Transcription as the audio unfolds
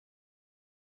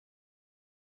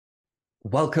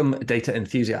Welcome, data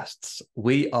enthusiasts.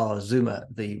 We are Zuma,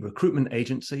 the recruitment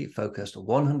agency focused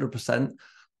 100%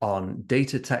 on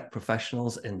data tech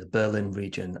professionals in the Berlin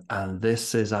region. And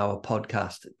this is our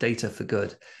podcast, Data for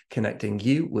Good, connecting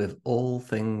you with all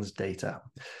things data.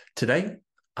 Today,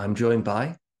 I'm joined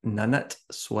by Nannette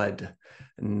Swed.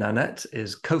 Nannette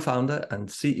is co-founder and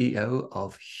CEO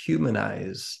of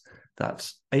Humanaize.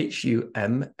 That's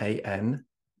Humanaize.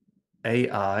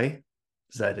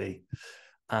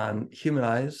 And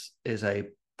Humanaize is a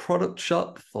product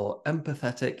shop for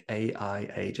empathetic AI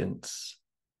agents.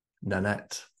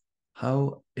 Nannette,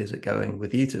 how is it going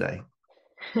with you today?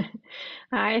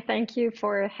 Hi, thank you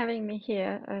for having me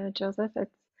here, Joseph.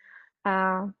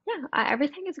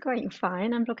 Everything is going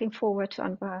fine. I'm looking forward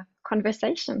to our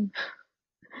conversation.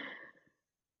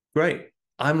 Great.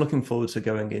 I'm looking forward to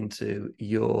going into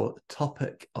your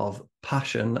topic of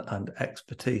passion and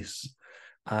expertise.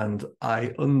 And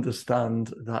I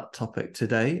understand that topic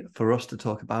today for us to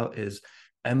talk about is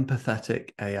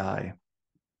empathetic AI.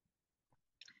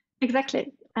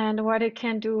 Exactly, and what it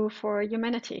can do for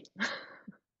humanity.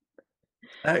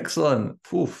 Excellent.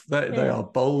 Oof, they Yeah. are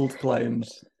bold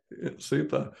claims.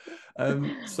 Super.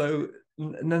 So,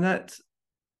 Nannette,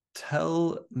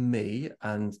 tell me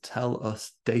and tell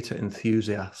us data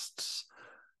enthusiasts,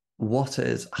 what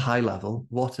is high level?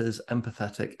 What is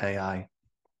empathetic AI?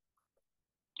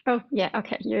 Oh, yeah.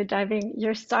 Okay.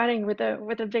 You're starting with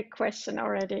a big question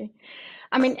already.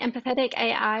 I mean, empathetic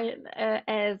AI,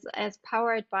 as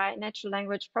powered by natural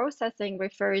language processing,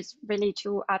 refers really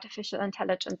to artificial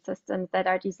intelligence systems that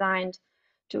are designed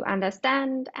to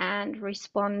understand and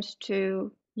respond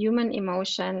to human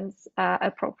emotions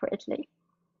appropriately,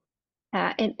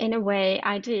 in a way,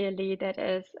 ideally, that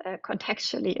is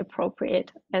contextually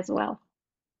appropriate as well.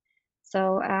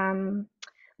 So,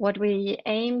 what we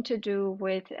aim to do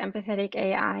with empathetic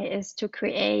AI is to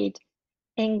create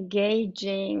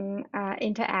engaging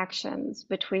interactions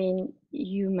between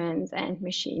humans and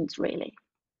machines, really.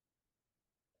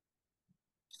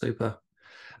 Super.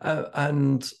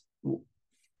 And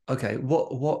okay,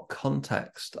 what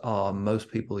context are most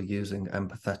people using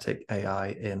empathetic AI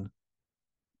in?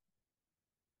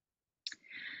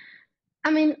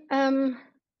 I mean,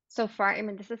 so far, I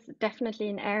mean, this is definitely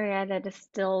an area that is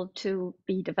still to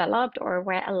be developed, or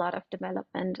where a lot of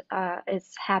development is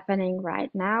happening right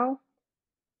now.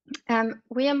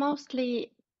 We are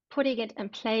mostly putting it in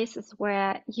places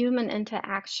where human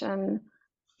interaction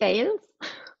fails.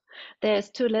 There's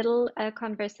too little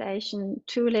conversation,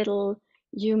 too little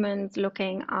humans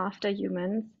looking after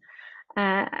humans.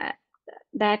 Uh,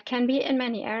 that can be in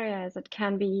many areas. It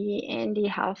can be in the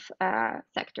health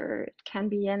sector. It can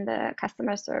be in the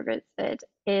customer service. It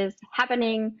is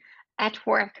happening at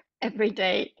work every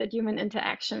day that human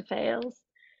interaction fails.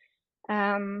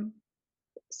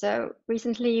 So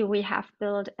recently we have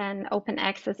built an open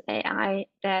access AI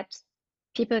that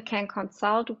people can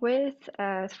consult with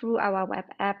through our web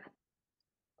app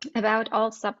about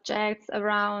all subjects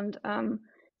around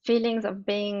feelings of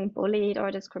being bullied or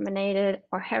discriminated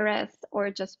or harassed or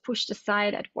just pushed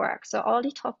aside at work. So all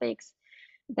the topics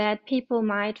that people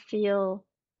might feel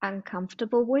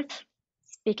uncomfortable with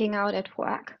speaking out at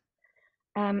work.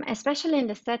 Especially in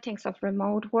the settings of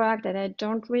remote work that I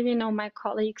don't really know my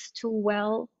colleagues too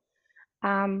well,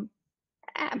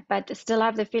 but still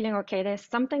have the feeling, okay, there's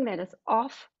something that is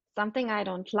off, something I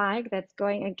don't like that's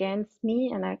going against me,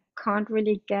 and I can't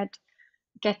really get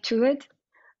to it.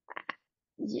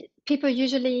 People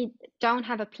usually don't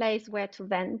have a place where to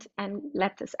vent and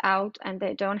let this out, and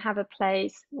they don't have a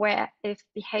place where, if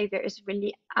behavior is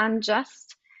really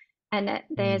unjust and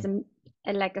there's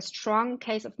like a strong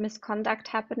case of misconduct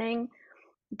happening,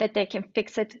 that they can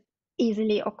fix it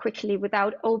easily or quickly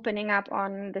without opening up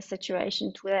on the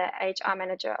situation to their HR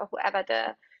manager or whoever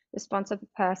the responsible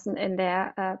person in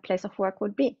their place of work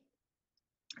would be.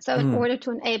 So in order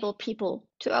to enable people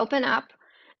to open up,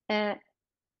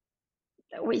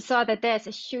 we saw that there's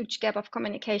a huge gap of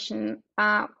communication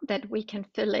that we can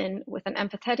fill in with an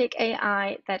empathetic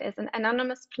AI that is an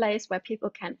anonymous place where people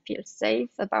can feel safe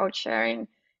about sharing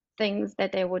things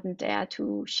that they wouldn't dare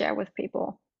to share with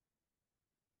people.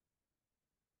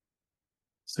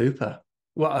 Super.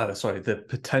 Well, sorry, the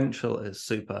potential is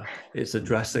super. It's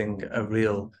addressing a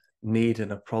real need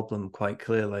and a problem quite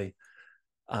clearly.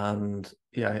 And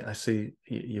yeah, I see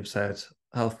you've said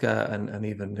healthcare and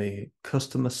even the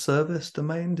customer service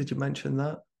domain. Did you mention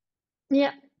that?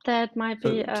 Yeah, that might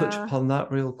So be touch upon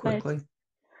that real place. quickly.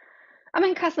 I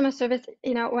mean, customer service,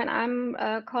 when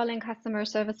I'm calling customer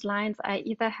service lines, I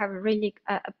either have really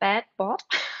a bad bot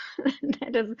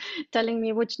that is telling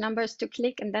me which numbers to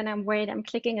click, and then I'm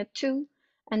clicking a 2,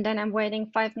 and then I'm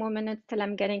waiting 5 more minutes till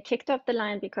I'm getting kicked off the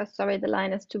line because, sorry, the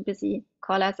line is too busy.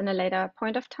 Call us in a later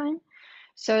point of time.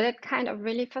 So that kind of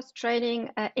really frustrating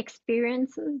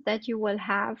experiences that you will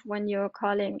have when you're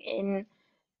calling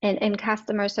in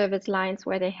customer service lines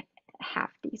where they have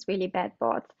these really bad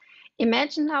bots.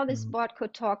 Imagine how this bot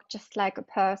could talk just like a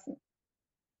person,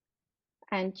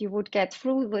 and you would get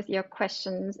through with your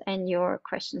questions and your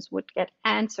questions would get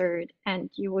answered and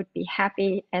you would be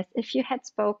happy as if you had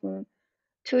spoken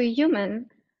to a human,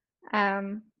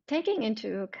 taking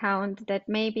into account that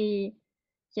maybe,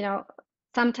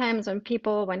 sometimes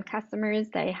when customers,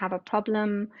 they have a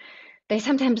problem, they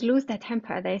sometimes lose their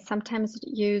temper. They sometimes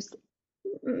use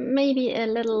maybe a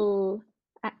little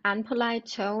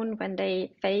unpolite tone when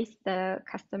they face the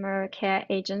customer care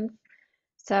agents.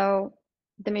 So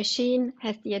the machine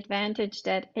has the advantage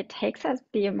that it takes us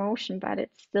the emotion, but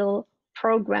it's still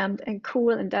programmed and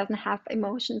cool and doesn't have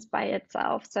emotions by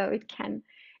itself. So it can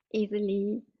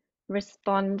easily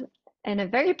respond in a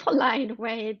very polite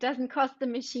way. It doesn't cost the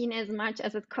machine as much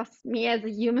as it costs me as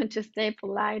a human to stay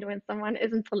polite when someone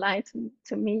isn't polite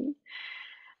to me.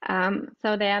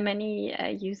 So there are many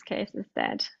use cases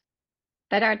that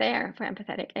are there for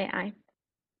empathetic AI.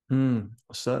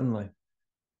 Certainly.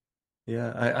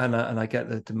 Yeah, I get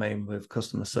the domain with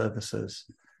customer services.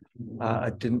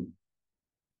 I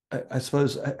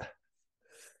suppose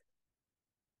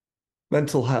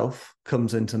mental health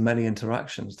comes into many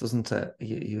interactions, doesn't it?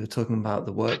 You were talking about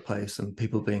the workplace and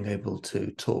people being able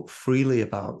to talk freely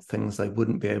about things they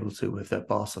wouldn't be able to with their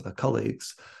boss or their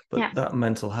colleagues, but that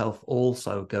mental health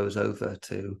also goes over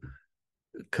to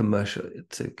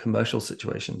commercial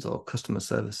situations or customer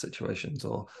service situations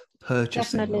or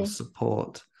purchasing Definitely. or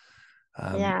support.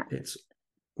 It's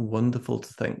wonderful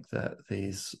to think that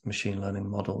these machine learning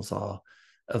models are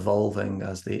evolving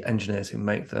as the engineers who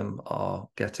make them are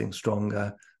getting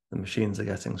stronger, the machines are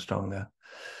getting stronger.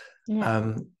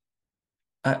 And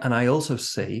I also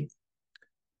see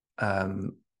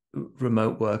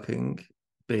remote working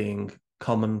being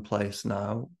commonplace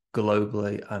now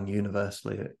globally and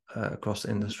universally across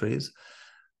industries,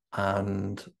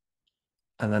 and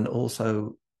then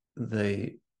also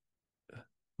the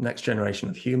next generation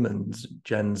of humans,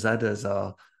 Gen Zers,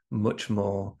 are much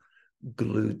more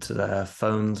glued to their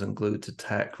phones and glued to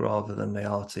tech rather than they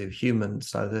are to humans.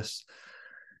 So this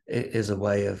is a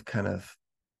way of kind of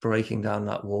breaking down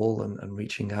that wall and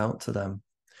reaching out to them.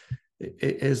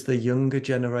 Is the younger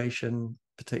generation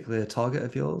particularly a target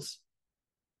of yours?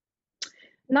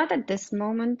 Not at this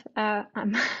moment.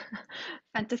 I'm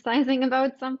fantasizing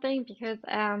about something because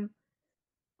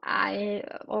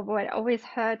or what always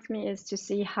hurts me is to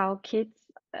see how kids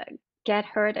get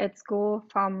hurt at school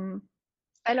from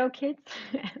fellow kids,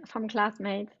 from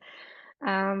classmates.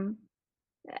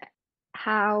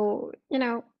 How,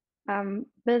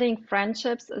 building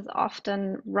friendships is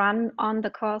often run on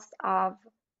the cost of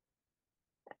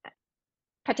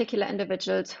particular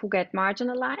individuals who get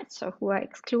marginalized, so who are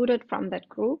excluded from that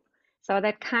group. So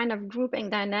that kind of grouping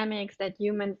dynamics that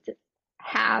humans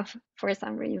have for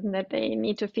some reason, that they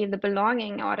need to feel the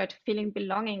belonging. In order to feeling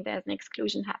belonging, there's an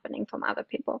exclusion happening from other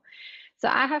people. So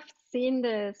I have seen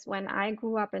this when I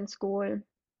grew up in school.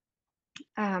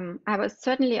 I was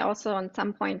certainly also on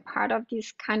some point part of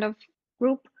this kind of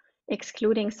group,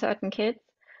 excluding certain kids,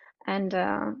 and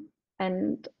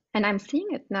I'm seeing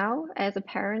it now as a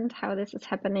parent, how this is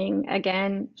happening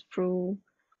again through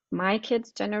my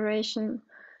kids' generation,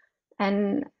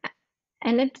 and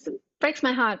it breaks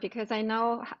my heart because I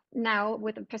know now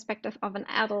with the perspective of an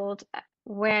adult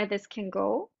where this can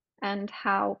go and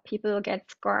how people get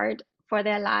scarred for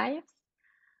their lives.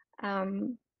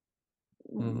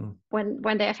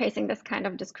 When they're facing this kind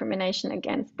of discrimination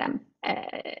against them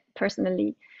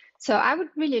personally. So I would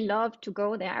really love to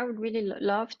go there. I would really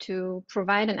love to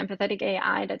provide an empathetic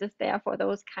AI that is there for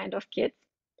those kind of kids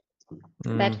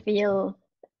that feel,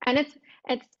 and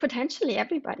it's potentially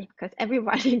everybody, because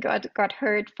everybody got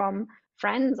hurt from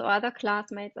friends or other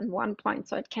classmates at one point.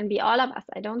 So it can be all of us.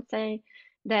 I don't say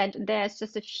that there's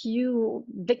just a few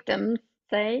victims,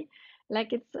 say,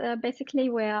 like it's basically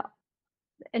where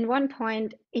in one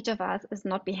point, each of us is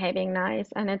not behaving nice,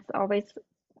 and it's always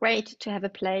great to have a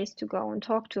place to go and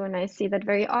talk to. And I see that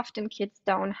very often kids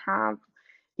don't have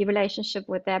the relationship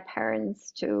with their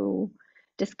parents to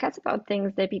discuss about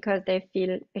things because they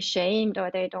feel ashamed or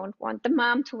they don't want the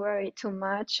mom to worry too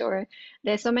much, or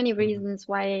there's so many reasons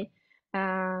why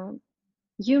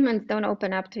humans don't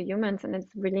open up to humans. And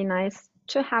it's really nice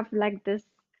to have like this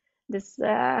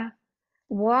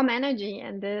warm energy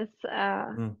and this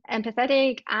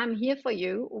empathetic, I'm here for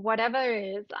you, whatever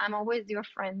it is, I'm always your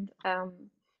friend,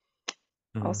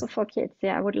 Also for kids.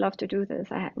 Yeah, I would love to do this.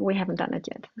 We haven't done it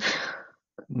yet.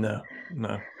 No,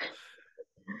 no.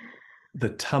 The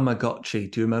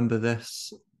Tamagotchi, do you remember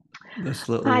this? This I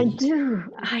little do.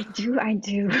 I do. I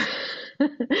do.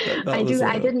 that I was do.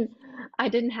 a I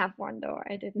didn't have one though.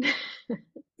 I didn't.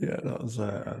 yeah, that was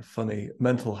a funny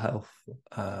mental health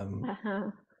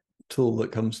Uh-huh. tool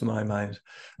that comes to my mind.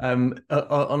 On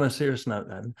a serious note,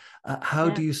 then, how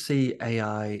Yeah. do you see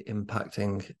AI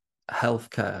impacting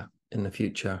healthcare in the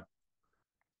future?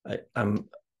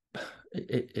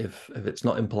 If it's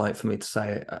not impolite for me to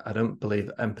say, I don't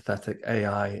believe empathetic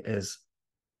AI is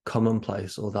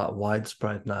commonplace or that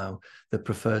widespread now. The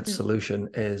preferred Mm. solution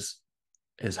is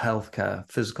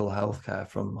healthcare, physical healthcare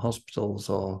from hospitals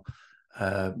or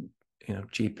uh,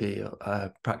 GP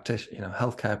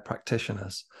healthcare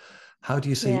practitioners. How do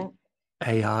you Yeah. see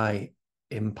AI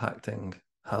impacting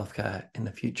healthcare in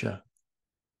the future?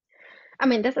 I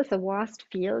mean, this is a vast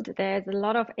field. There's a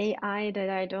lot of AI that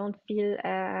I don't feel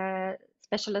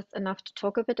specialist enough to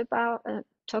talk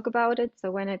about it. So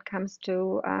when it comes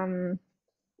to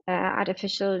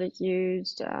artificial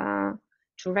use to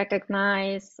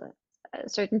recognize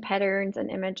certain patterns and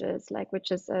images, like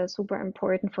which is super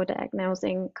important for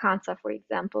diagnosing cancer, for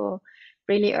example,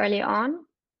 really early on.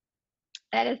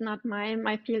 That is not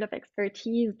my field of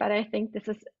expertise, but I think this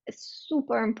is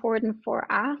super important for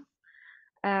us,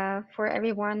 for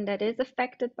everyone that is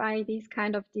affected by these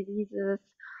kind of diseases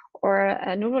or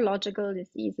neurological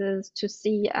diseases to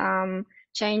see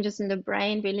changes in the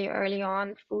brain really early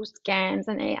on through scans,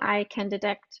 and AI can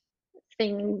detect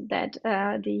things that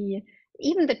the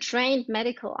even the trained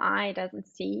medical eye doesn't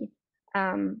see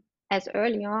as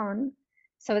early on.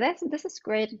 So this is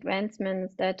great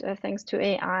advancements that thanks to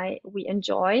AI we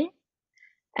enjoy,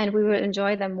 and we will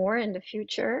enjoy them more in the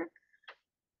future.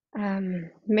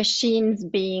 Machines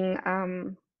being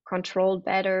controlled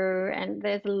better, and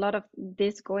there's a lot of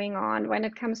this going on when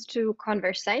it comes to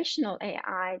conversational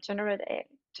AI,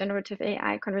 generative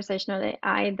AI, conversational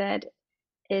AI that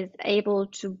is able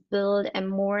to build a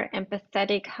more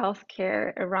empathetic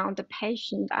healthcare around the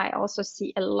patient. I also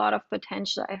see a lot of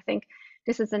potential. I think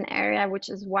this is an area which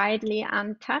is widely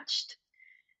untouched.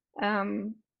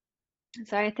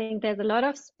 So I think there's a lot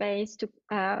of space to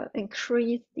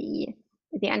increase the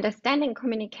understanding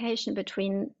communication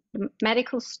between the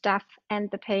medical staff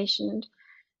and the patient.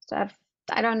 So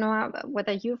I don't know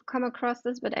whether you've come across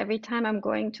this, but every time I'm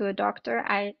going to a doctor,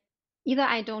 I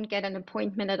don't get an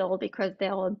appointment at all because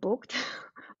they're all booked,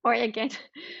 or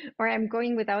or I'm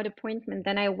going without appointment.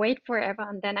 Then I wait forever,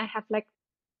 and then I have like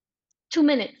 2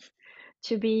 minutes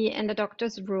to be in the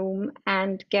doctor's room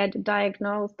and get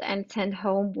diagnosed and sent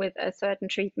home with a certain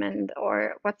treatment or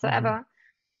Mm-hmm. whatsoever.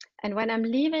 And when I'm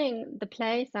leaving the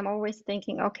place, I'm always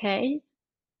thinking, okay,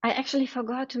 I actually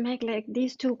forgot to make like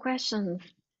these two questions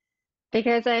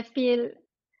because I feel,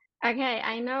 okay,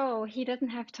 I know he doesn't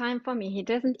have time for me. He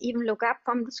doesn't even look up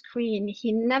from the screen.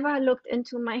 He never looked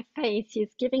into my face.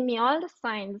 He's giving me all the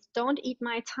signs. Don't eat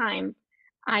my time.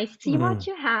 I see what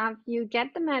you have. You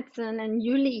get the medicine and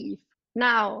you leave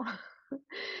now.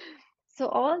 So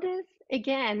all this,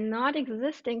 again, not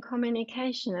existing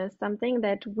communication is something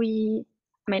that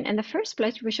I mean, in the first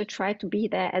place, we should try to be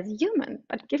there as human.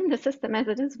 But given the system as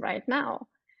it is right now,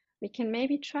 we can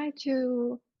maybe try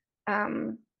to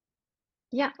um,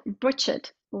 bridge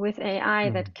it with AI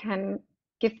Mm-hmm. that can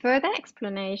give further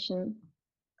explanation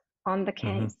on the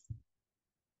Mm-hmm. case.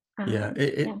 Yeah,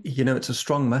 Yeah. it's a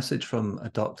strong message from a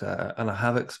doctor, and I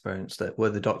have experienced it where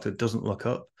the doctor doesn't look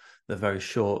up. They're very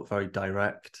short, very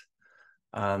direct,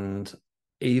 and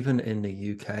even in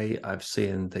the UK, I've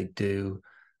seen they do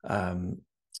um,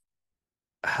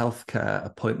 healthcare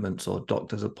appointments or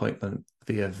doctor's appointment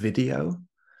via video,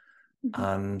 Mhm.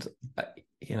 and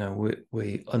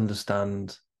we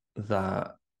understand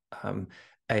that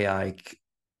AI,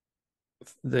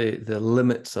 the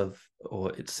limits of,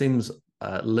 or it seems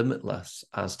limitless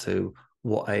as to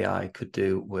what AI could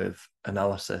do with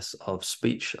analysis of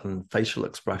speech and facial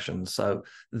expressions. So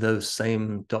those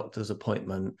same doctor's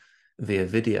appointment via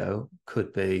video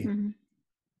could be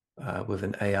Mhm. with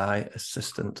an AI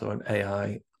assistant or an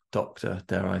AI doctor,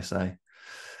 dare I say.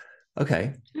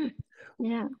 Okay.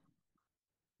 Yeah.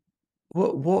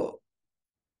 What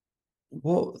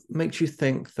makes you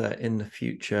think that in the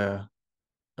future,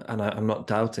 and I'm not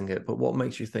doubting it, but what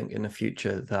makes you think in the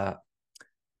future that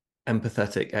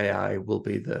empathetic AI will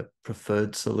be the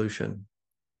preferred solution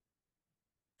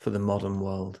for the modern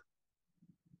world?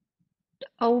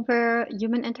 Over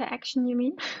human interaction, you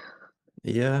mean?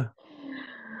 Yeah.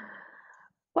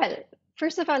 Well,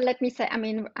 First of all, let me say, I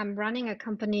mean, I'm running a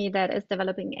company that is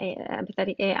developing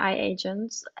empathetic AI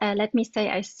agents. Let me say,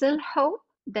 I still hope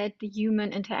that the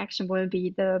human interaction will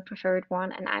be the preferred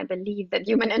one, and I believe that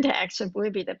human interaction will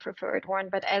be the preferred one.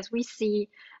 But as we see,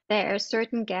 there are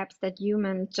certain gaps that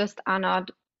humans just are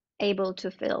not able to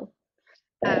fill,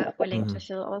 willing to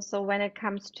fill. Also, when it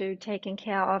comes to taking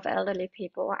care of elderly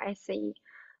people, I see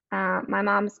my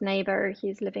mom's neighbor,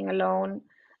 he's living alone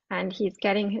and he's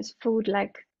getting his food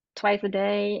like twice a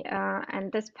day.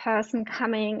 And this person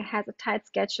coming has a tight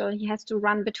schedule. He has to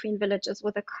run between villages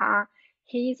with a car.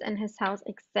 He's in his house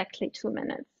exactly 2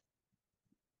 minutes.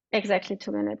 Exactly 2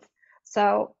 minutes.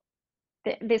 So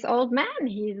this old man,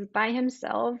 he's by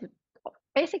himself,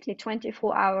 basically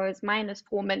 24 hours minus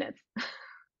 4 minutes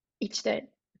each day.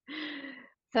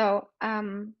 So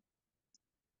the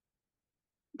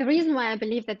reason why I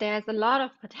believe that there's a lot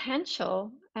of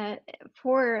potential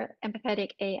for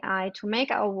empathetic AI to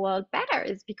make our world better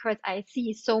is because I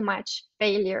see so much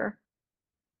failure,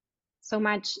 so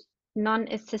much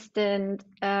non-assistant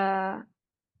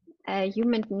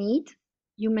human needs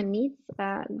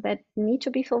that need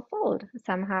to be fulfilled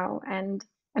somehow. And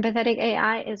empathetic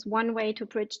AI is one way to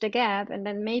bridge the gap, and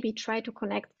then maybe try to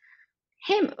connect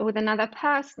him with another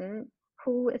person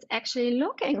who is actually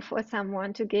looking for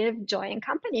someone to give joy and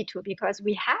company to, because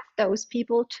we have those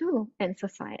people too in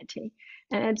society.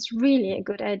 And it's really a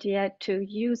good idea to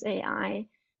use AI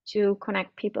to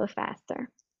connect people faster.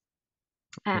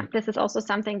 This is also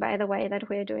something, by the way, that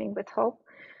we're doing with Hope,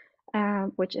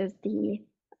 which is the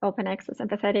open access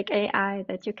empathetic AI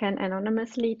that you can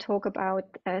anonymously talk about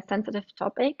a sensitive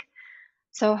topic.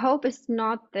 So Hope is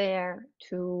not there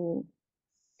to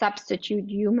substitute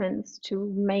humans,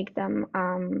 to make them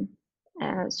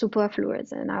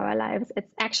superfluous in our lives.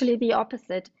 It's actually the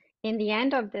opposite. In the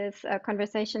end of this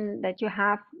conversation that you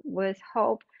have with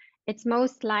Hope, it's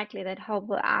most likely that Hope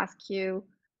will ask you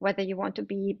whether you want to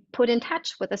be put in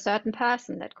touch with a certain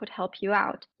person that could help you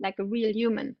out, like a real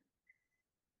human.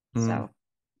 So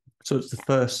it's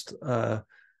the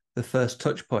first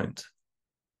touch point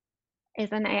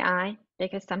is an AI,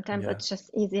 because sometimes it's just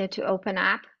easier to open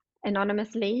up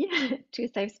anonymously to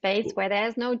safe space where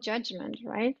there's no judgment,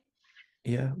 right?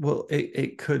 Yeah, well,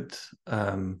 it could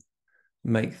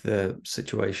make the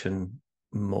situation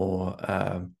more,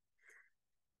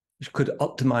 it could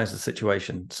optimize the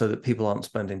situation so that people aren't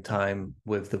spending time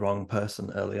with the wrong person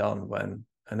early on, when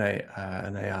an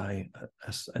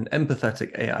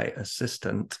empathetic AI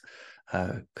assistant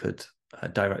could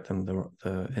direct them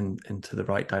into the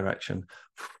right direction.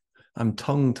 I'm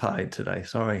tongue-tied today,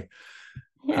 sorry.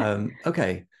 Yeah.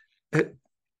 Okay.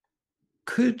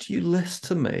 Could you list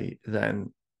to me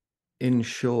then, in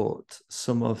short,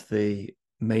 some of the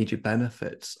major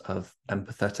benefits of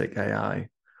empathetic AI?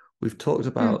 We've talked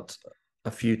about a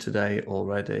few today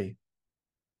already,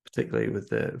 particularly with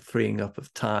the freeing up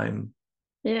of time,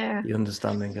 the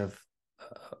understanding of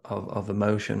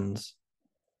emotions.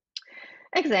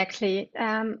 Exactly.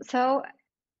 So,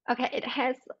 okay, it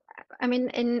has, I mean,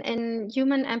 in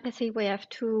human empathy, we have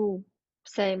two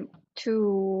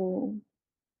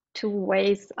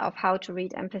ways of how to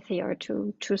read empathy, or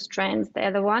two strands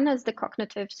there. The one is the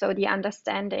cognitive, so the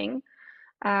understanding.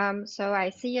 So I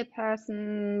see a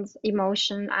person's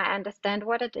emotion, I understand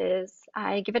what it is,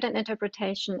 I give it an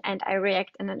interpretation, and I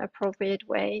react in an appropriate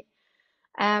way.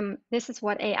 This is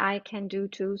what AI can do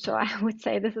too. So I would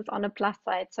say this is on a plus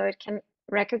side. So it can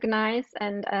recognize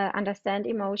and understand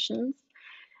emotions,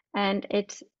 and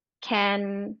it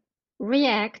can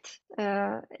react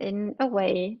in a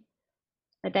way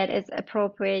that is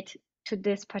appropriate to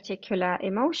this particular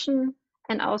emotion,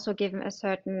 and also given a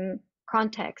certain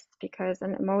context, because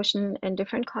an emotion in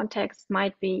different contexts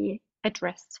might be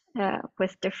addressed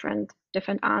with different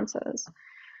answers.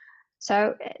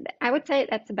 So I would say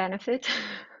that's a benefit.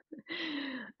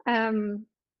 I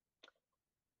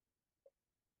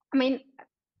mean,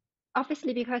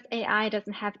 obviously, because AI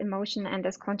doesn't have emotion and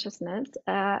this consciousness,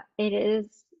 it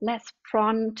is less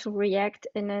prone to react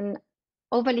in an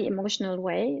overly emotional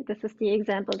way. This is the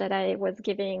example that I was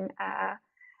giving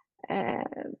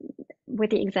with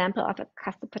the example of a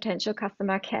potential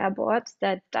customer care bot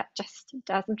that just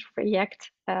doesn't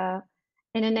react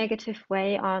in a negative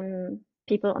way on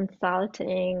people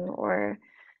insulting, or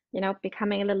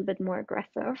becoming a little bit more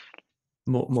aggressive.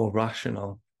 More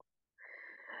rational.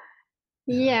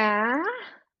 Yeah.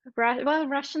 Well,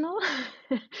 rational.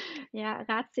 Yeah,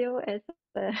 ratio is,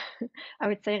 I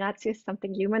would say ratio is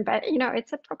something human, but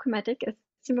it's a pragmatic, a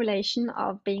simulation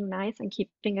of being nice and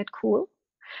keeping it cool.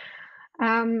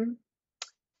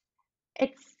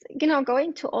 It's,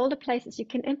 going to all the places. You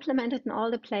can implement it in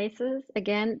all the places,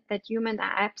 again, that humans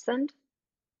are absent.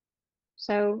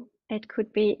 So it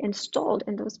could be installed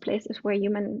in those places where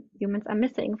humans are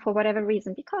missing for whatever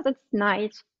reason, because it's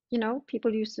night.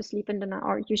 People used to sleep in the night,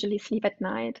 or usually sleep at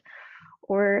night,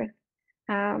 or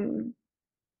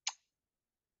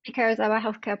because our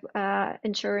healthcare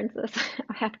insurances,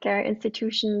 healthcare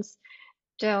institutions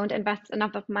don't invest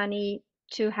enough of money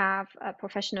to have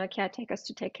professional caretakers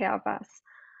to take care of us.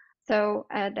 So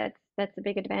that's a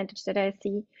big advantage that I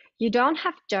see. You don't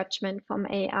have judgment from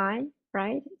AI,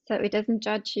 right? So it doesn't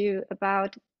judge you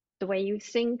about the way you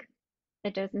think.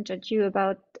 It doesn't judge you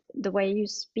about the way you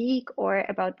speak or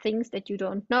about things that you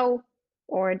don't know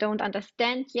or don't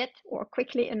understand yet or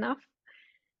quickly enough.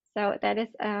 So that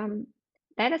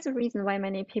is a reason why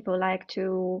many people like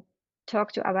to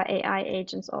talk to our AI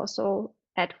agents also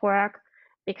at work,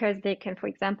 because they can, for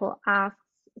example,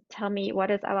 tell me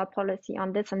what is our policy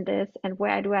on this and this, and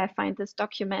where do I find this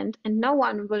document? And no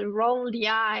one will roll the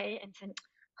eye and say,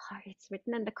 oh, it's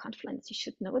written in the Confluence, you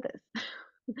should know this.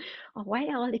 Or why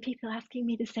are all the people asking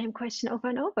me the same question over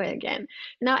and over again?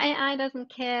 Now, AI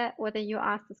doesn't care whether you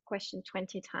ask this question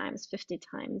 20 times, 50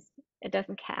 times. It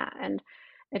doesn't care. And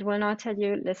it will not tell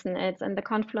you, listen, it's in the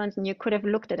Confluence and you could have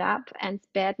looked it up and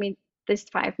spared me this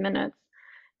 5 minutes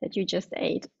that you just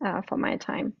ate for my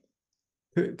time.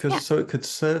 So it could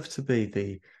serve to be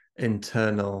the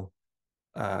internal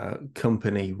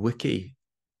company wiki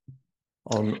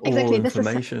on all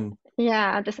information.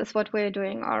 This is what we're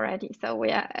doing already. So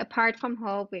we are, apart from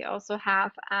Hope, we also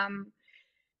have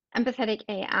Empathetic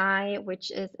AI,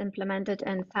 which is implemented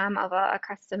in some of our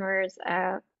customers'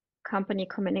 company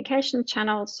communication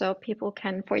channels. So people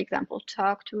can, for example,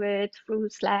 talk to it through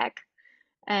Slack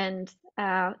and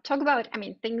talk about,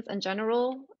 things in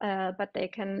general, but they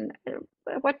can,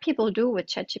 what people do with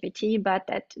ChatGPT, but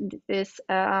that this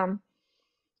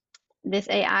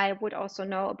AI would also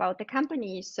know about the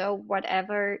company. So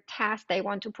whatever task they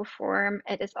want to perform,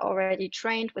 it is already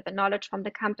trained with the knowledge from the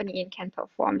company and can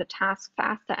perform the task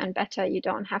faster and better. You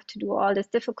don't have to do all this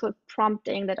difficult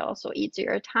prompting that also eats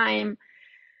your time.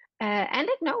 And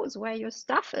it knows where your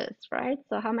stuff is, right?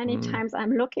 So how many times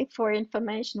I'm looking for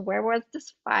information, where was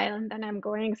this file? And then I'm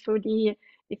going through the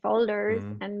folders.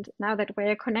 And now that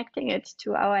we're connecting it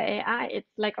to our AI,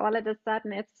 it's like all of a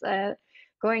sudden it's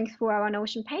going through our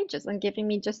Notion pages and giving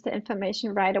me just the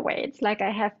information right away. It's like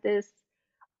I have this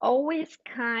always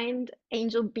kind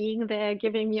angel being there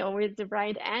giving me always the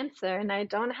right answer, and I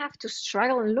don't have to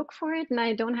struggle and look for it, and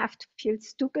I don't have to feel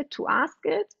stupid to ask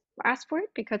for it,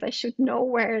 because I should know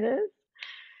where it is.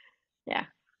 Yeah.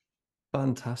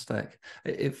 Fantastic.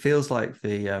 It feels like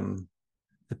the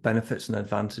benefits and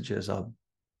advantages are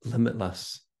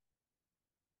limitless.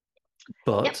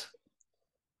 But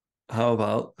how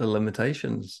about the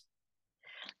limitations?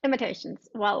 Limitations.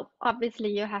 Well, obviously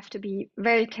you have to be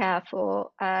very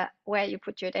careful where you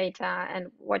put your data and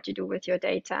what you do with your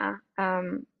data.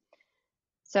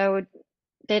 So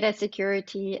data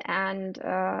security and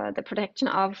the protection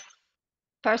of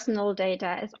personal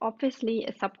data is obviously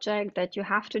a subject that you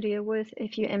have to deal with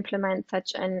if you implement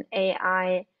such an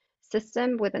AI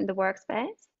system within the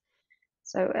workspace.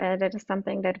 So that is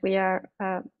something that we are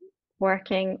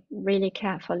working really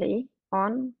carefully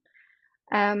on.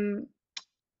 And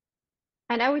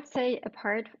I would say,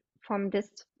 apart from this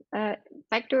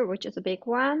factor, which is a big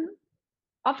one,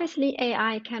 obviously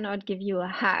AI cannot give you a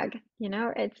hug.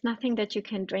 It's nothing that you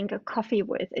can drink a coffee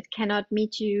with. It cannot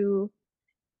meet you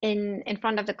in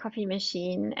front of the coffee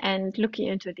machine and look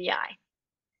you into the eye.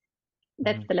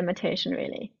 That's the limitation,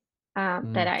 really,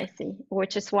 that I see,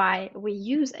 which is why we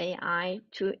use AI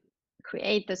to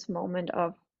create this moment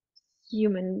of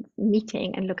humans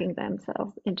meeting and looking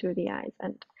themselves into the eyes.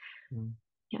 And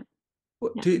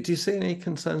Do you see any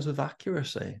concerns with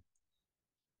accuracy,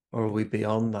 or are we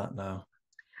beyond that now?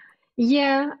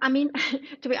 Yeah,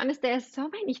 to be honest, there's so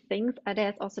many things.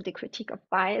 There's also the critique of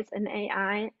bias in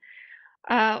AI,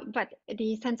 but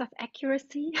the sense of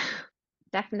accuracy,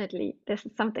 definitely, this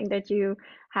is something that you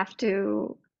have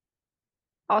to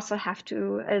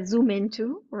zoom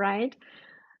into, right?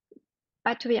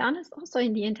 But to be honest, also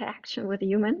in the interaction with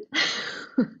human.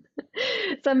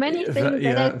 So many things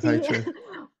that I see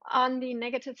on the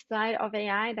negative side of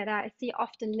AI, that I see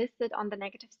often listed on the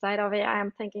negative side of AI,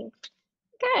 I'm thinking,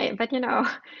 okay, but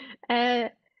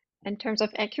in terms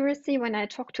of accuracy, when I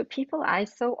talk to people, I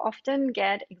so often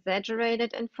get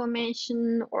exaggerated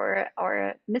information or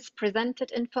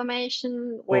mispresented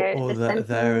information where or the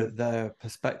sentence, their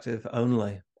perspective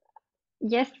only.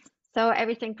 yes, so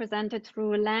everything presented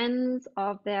through a lens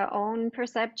of their own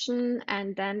perception,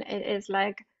 and then it is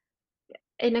like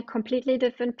in a completely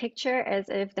different picture, as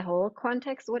if the whole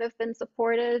context would have been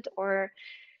supported, or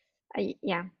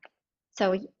yeah.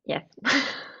 So yes,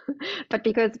 but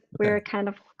because we're Okay. kind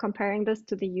of comparing this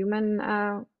to the human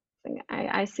thing,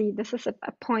 I see this is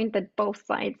a point that both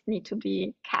sides need to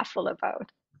be careful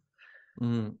about.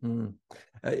 Mm.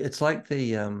 It's like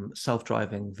the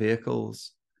self-driving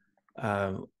vehicles.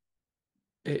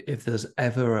 If there's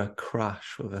ever a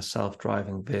crash with a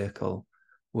self-driving vehicle,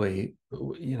 we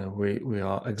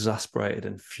are exasperated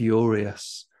and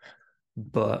furious,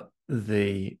 but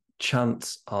the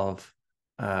chance of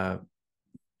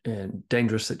in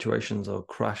dangerous situations or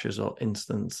crashes or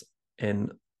incidents in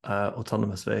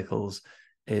autonomous vehicles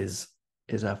is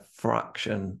a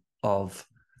fraction of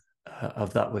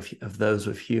that of those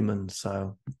with humans.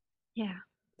 So Yeah.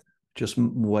 just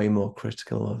way more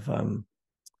critical of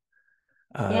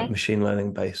Yes. machine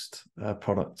learning based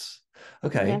products.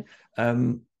 Okay. Yes.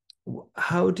 Um,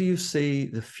 how do you see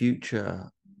the future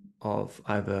of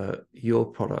either your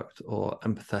product or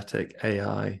empathetic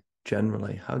AI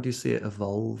generally? How do you see it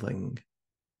evolving?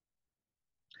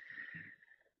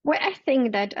 Well, I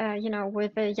think that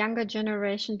with the younger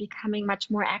generation becoming much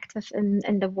more active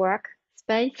in the work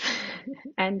space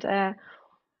and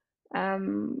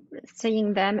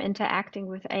seeing them interacting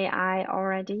with AI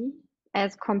already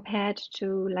as compared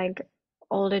to like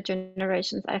older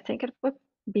generations, I think it would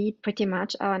be pretty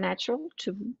much our natural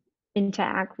to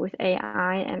interact with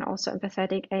AI and also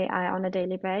empathetic AI on a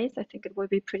daily basis. I think it will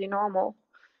be pretty normal.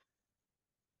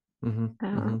 Hmm. Uh,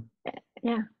 Hmm.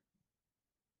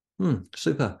 yeah,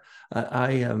 Super.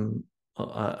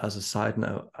 As a side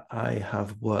note, I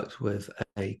have worked with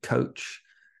a coach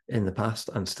in the past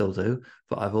and still do,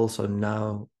 but I've also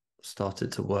now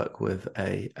started to work with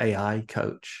a AI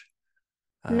coach,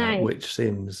 nice. which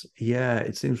seems, yeah,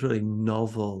 it seems really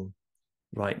novel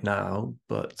right now,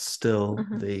 but still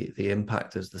Uh-huh. the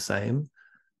impact is the same.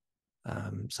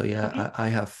 So Okay. yeah, I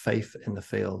have faith in the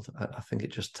field. I think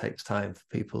it just takes time for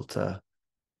people to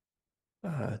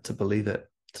believe it,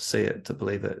 to see it, to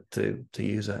believe it, to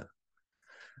use it.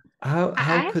 How I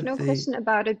have could no the question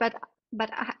about it, but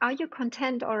are you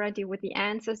content already with the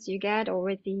answers you get or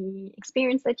with the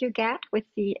experience that you get with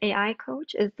the AI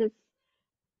coach? Is this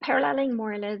paralleling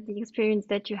more or less the experience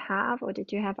that you have, or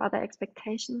did you have other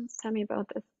expectations? Tell me about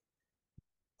this.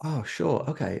 oh sure,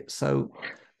 okay. So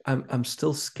I'm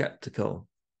still skeptical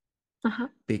Uh-huh.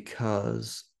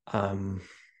 because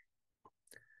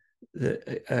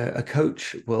a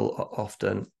coach will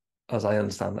often, as I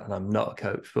understand it, and I'm not a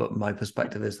coach, but my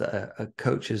perspective is that a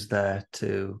coach is there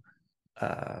to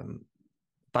um,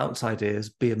 bounce ideas,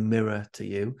 be a mirror to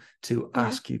you, to Yeah.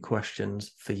 ask you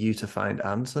questions for you to find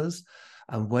answers.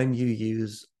 And when you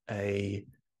use a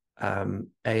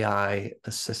AI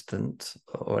assistant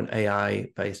or an AI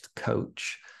based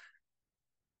coach,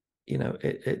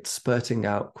 it's spurting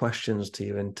out questions to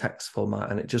you in text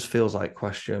format, and it just feels like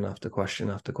question after question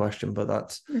after question. But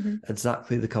that's Hmm.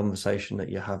 exactly the conversation that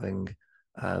you're having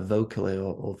vocally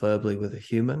or verbally with a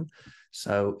human.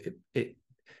 So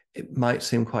it might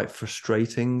seem quite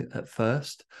frustrating at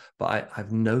first, but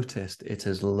I've noticed it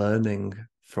is learning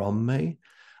from me,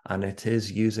 and it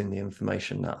is using the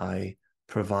information that I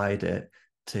provide it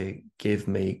to give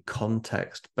me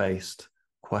context-based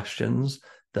questions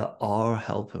that are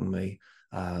helping me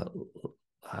uh,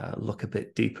 look a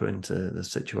bit deeper into the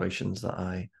situations that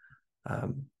I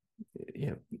um,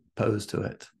 pose to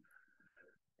it.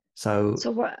 So,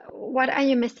 So what are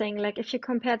you missing? Like if you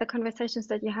compare the conversations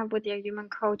that you have with your human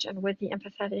coach and with the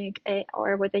empathetic A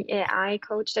or with the AI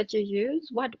coach that you use,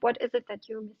 what is it that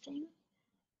you're missing?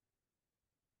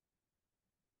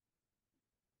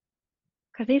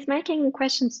 Because he's making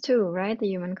questions too, right? The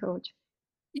human coach.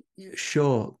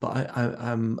 sure, but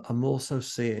I'm also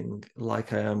seeing,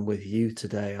 like I am with you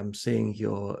today, I'm seeing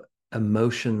your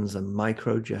emotions and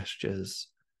micro gestures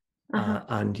Uh-huh.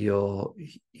 and your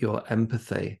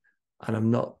empathy, and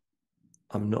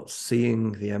I'm not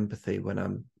seeing the empathy when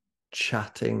I'm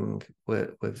chatting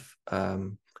with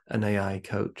an AI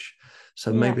coach.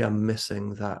 So Yeah. maybe I'm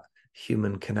missing that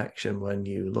human connection when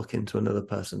you look into another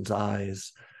person's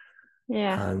eyes,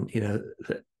 Yeah. and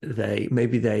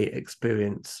they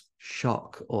experience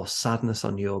shock or sadness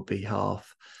on your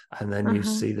behalf, and then you Uh-huh.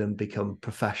 see them become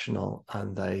professional,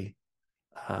 and they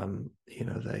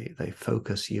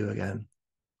focus you again.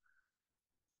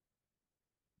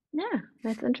 Yeah,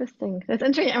 that's interesting. That's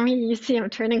interesting. I mean, you see, I'm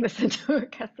turning this into a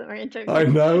customer I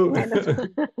interview, know. kind of.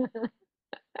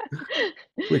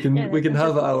 we Yeah, can we that's can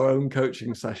have interesting. our own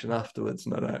coaching session afterwards,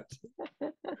 Nannette.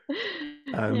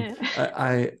 um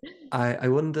Yeah. I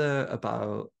wonder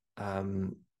about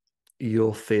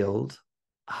your field.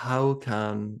 How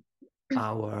can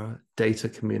our data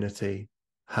community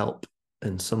help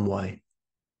in some way?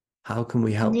 How can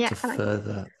we help Yeah, to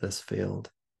further this field?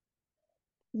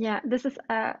 yeah, this is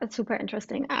super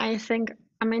interesting. I think,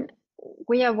 I mean,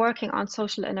 we are working on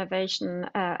social innovation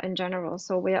in general.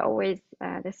 So we are always,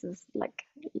 this is like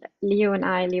Leo and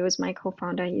I, Leo is my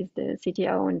co-founder, he's the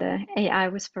CTO and the AI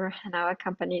whisperer in our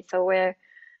company. So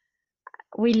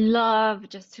we love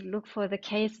just to look for the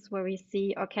cases where we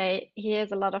see, okay,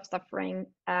 here's a lot of suffering.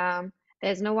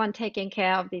 There's no one taking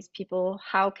care of these people.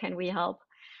 How can we help?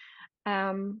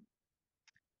 Um,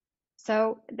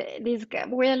 So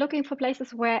we're looking for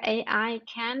places where AI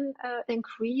can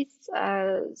increase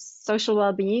social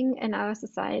well-being in our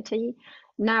society.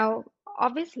 Now,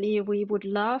 obviously, we would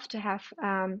love to have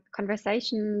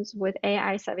conversations with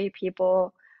AI savvy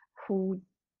people who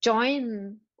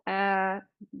join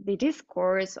the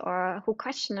discourse or who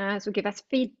question us, who give us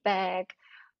feedback,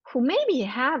 who maybe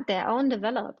have their own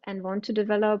develop and want to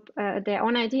develop their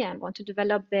own idea and want to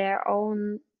develop their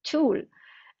own tool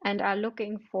and are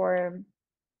looking for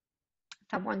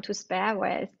someone to spare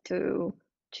with to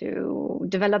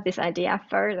develop this idea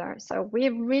further. So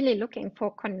we're really looking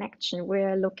for connection.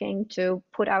 We're looking to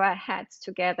put our heads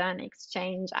together and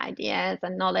exchange ideas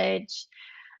and knowledge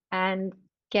and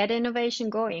get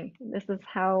innovation going. This is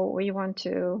how we want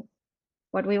to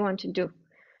what we want to do.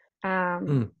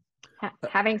 Mm.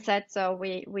 Having said so,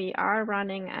 we are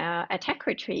running a tech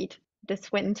retreat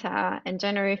this winter in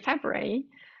January, February,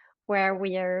 where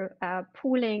we are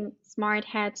pooling smart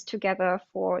heads together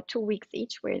for 2 weeks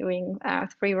each. We're doing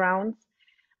 3 rounds,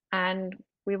 and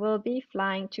we will be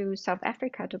flying to South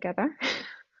Africa together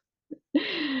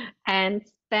and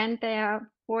spend there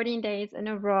 14 days in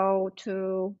a row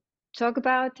to talk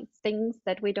about things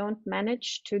that we don't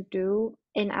manage to do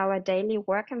in our daily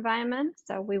work environment.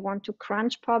 So we want to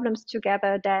crunch problems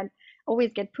together that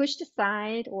always get pushed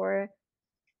aside or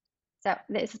so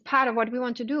this is part of what we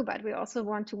want to do, but we also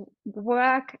want to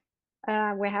work.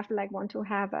 We want to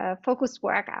have focused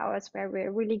work hours where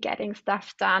we're really getting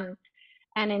stuff done.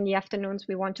 And in the afternoons,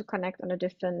 we want to connect on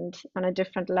a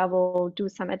different level, do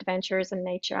some adventures in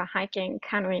nature, hiking,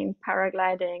 canoeing,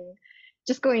 paragliding,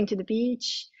 just going to the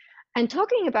beach and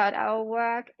talking about our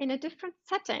work in a different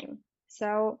setting.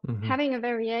 So having a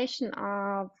variation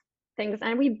of things.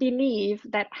 And we believe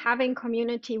that having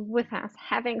community with us,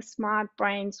 having smart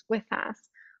brains with us,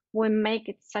 will make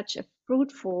it such a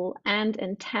fruitful and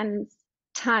intense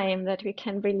time that we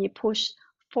can really push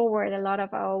forward a lot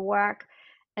of our work,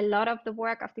 a lot of the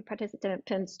work of the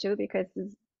participants too, because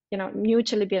it's,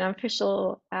 mutually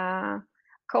beneficial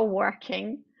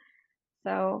co-working.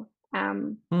 So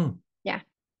yeah,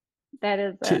 that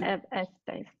is a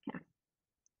space. Yeah.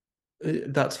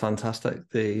 That's fantastic.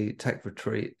 The tech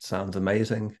retreat sounds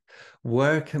amazing.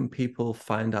 Where can people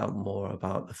find out more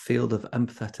about the field of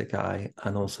empathetic AI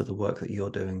and also the work that you're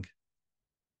doing?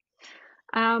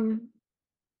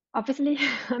 Obviously,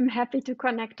 I'm happy to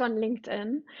connect on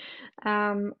LinkedIn.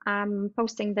 I'm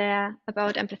posting there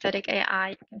about empathetic AI.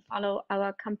 You can follow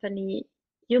our company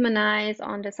Humanaize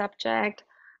on the subject.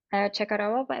 Check out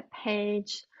our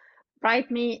webpage.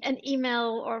 Write me an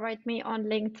email or write me on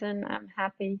LinkedIn. I'm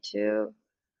happy to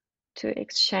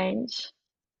exchange.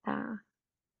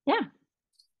 Yeah.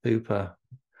 Super.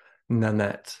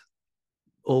 Nannette,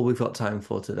 all we've got time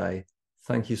for today.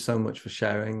 Thank you so much for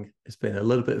sharing. It's been a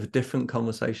little bit of a different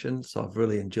conversation, so I've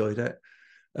really enjoyed it.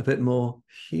 A bit more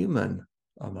human,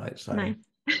 I might say. Nice.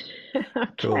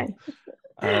 Okay.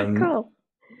 Cool.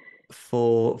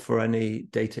 Cool. For any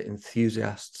data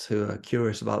enthusiasts who are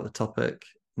curious about the topic,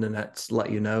 Nannette's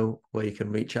let you know where you can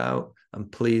reach out.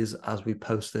 And please, as we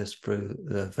post this through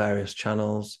the various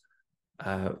channels,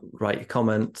 write your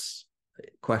comments,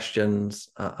 questions,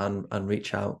 and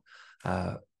reach out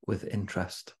with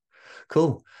interest.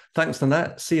 Cool. Thanks,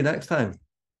 Nannette. See you next time.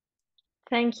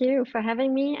 Thank you for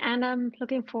having me, and I'm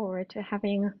looking forward to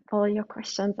having all your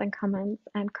questions and comments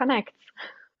and connects.